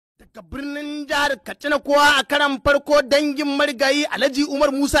daga birnin jihar Katsina kuwa a karan farko dangin marigayi Alhaji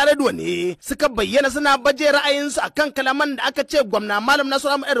Umar Musa Yaradua ne suka bayyana suna baje ra'ayinsu akan kalaman da aka ce gwamna Malam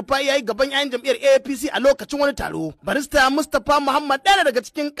Nasiru Ahmed Rufai yayi gaban 'ya'yan jam'iyyar APC a lokacin wani taro. Barista Mustapha Muhammad ɗaya daga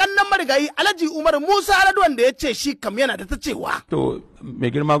cikin kannan marigayi Alhaji Umar Musa Yaradua da ya ce shi kam yana da ta cewa. To mai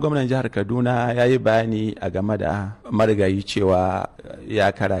girma gwamnan jihar Kaduna ya yi bayani a game da marigayi cewa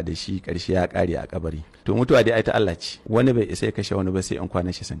ya kara da shi karshe ya kare a kabari. To mutuwa dai ai ta Allah ce, wani bai isa ya kashe wani ba sai in kwanan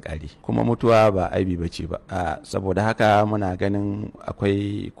shi sun kare, kuma mutuwa ba aibi bace ba. Saboda haka muna ganin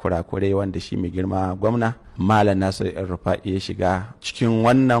akwai kurakurai wanda shi mai girma gwamna Malam Nasiru Rufai ya shiga cikin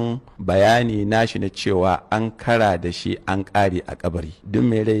wannan bayani nashi na cewa an kara da shi an kare a kabari. Duk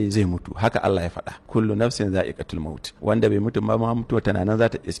mai rai zai mutu, haka Allah ya faɗa. Kullu nafsin za'iqatul maut. Wanda bai mutu ba ma mutuwa tana nan za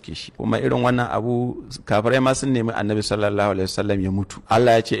ta iske shi. Kuma irin wannan abu kafirai ma sun nemi Annabi sallallahu alaihi wasallam ya mutu.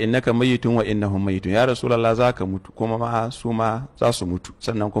 Allah ya ce innaka mayyitun wa innahum mayyitun. Ya Rasulullah za ka mutu kuma ma su ma za su mutu.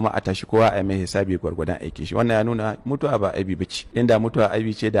 Sannan kuma a tashi kowa a mai hisabi gwargwadon aikin shi. Wannan ya nuna mutuwa ba aibi bace. Inda mutuwa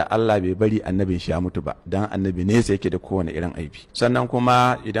aibi ce da Allah bai bari annabin shi ya mutu ba. Dan annabi ne sai yake da kowane irin aibi. Sannan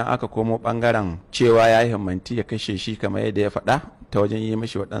kuma idan aka komo bangaren cewa ya himmanti ya kashe shi kamar yadda ya faɗa ta wajen yi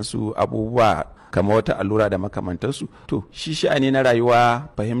mashi waɗansu abubuwa kamar wata allura da makamantarsu, to shi sha'ani na rayuwa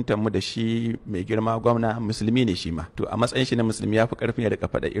fahimtar mu da shi mai girma gwamna musulmi ne shi ma, to a matsayin shi na musulmi ya fi karfin ya rika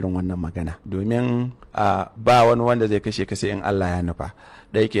faɗa irin wannan magana, domin ba wani wanda zai kashe ka sai in Allah ya nufa.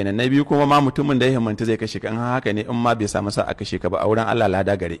 Ɗaya kenan. Na biyu kuma ma mutumin da ya himmanta zai kashe ka, in haka ne in ma bai samu sa a kashe ka ba a wurin Allah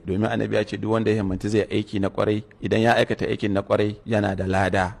lada gare, domin annabi ya ce duk wanda ya himmanta zai aiki na kwarai, idan ya aikata aikin na kwarai yana da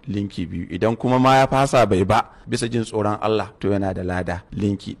lada linki biyu, idan kuma ma ya fasa bai ba bisa jin tsoron Allah to yana da lada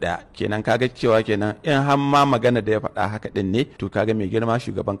linki ɗaya. Kenan kaga cewa kenan in har ma magana da ya faɗa haka din ne, to kaga mai girma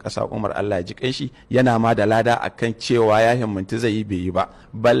shugaban ƙasa Umar Allah ya ji kanshi yana ma da lada akan cewa ya himmanta zai yi bai yi ba.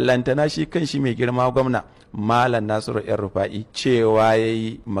 Ballantana shi kanshi mai girma gwamna Malam Nasiru Rufai cewa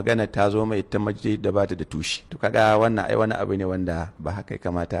yayi magana ta zo mai ta maji da bata da tushe. To kaga wannan ai wani abu ne wanda ba haka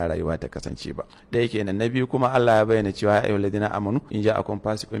kamata rayuwa ta kasance ba. Da yake nan na biyu kuma Allah ya bayyana cewa ya ayyuhal ladina amanu in ja'akum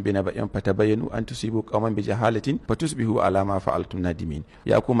fasiqun binaba'in fatabayyanu an tusibu qauman bi jahalatin fatusbihu ala ma fa'altum nadimin.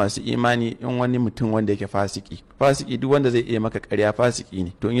 Ya ku masu imani, in wani mutum wanda yake fasiki duk wanda zai iya maka ƙarya fasiki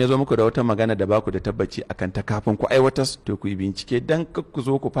ne, to in ya zo muku da wata magana da baku da tabbaci akan ta kafin ku aiwatar, to ku yi bincike dan ku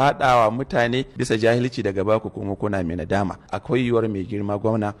zo ku faɗawa mutane bisa jahilci daga baku kuma kuna mai nadama. Akwai yiwuwar mai girma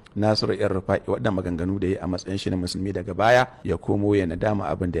gwamna Nasiru Rufai waɗannan maganganu da ya a matsayin shi na musulmi daga baya ya komo ya nadama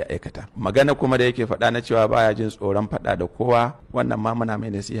abin da ya aikata. Magana kuma da yake faɗa na cewa baya jin tsoron faɗa da kowa, wannan ma muna mai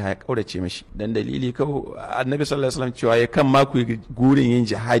nasiha ya kaurace mashi, dan dalili kawai Annabi sallallahu alaihi wasallam cewa ya kan ma ku gurin yin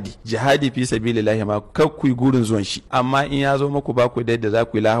jihadi fi sabilillahi ma kar ku yi gurin zuwan shi, amma in ya zo muku ba ku da yadda za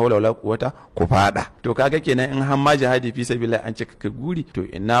ku yi la hawla wala quwwata ku faɗa. To kaga kenan in har ma jihadi fi sabilillahi an ce ka guri, to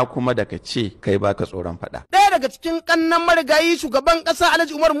ina kuma da ka ce kai baka tsoron faɗa. Ɗaya daga cikin kannan marigayi shugaban ƙasa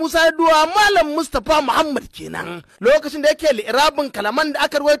Alhaji Umar Musa Yaradua Malam Mustapha Muhammad kenan lokacin da yake li'irabin kalaman da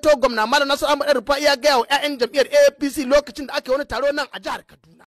aka rawaito gwamna Malam Nasiru Ahmed Rufai ya gaya wa 'ya'yan jam'iyyar APC lokacin da aka yi wani taro nan a jihar Kaduna.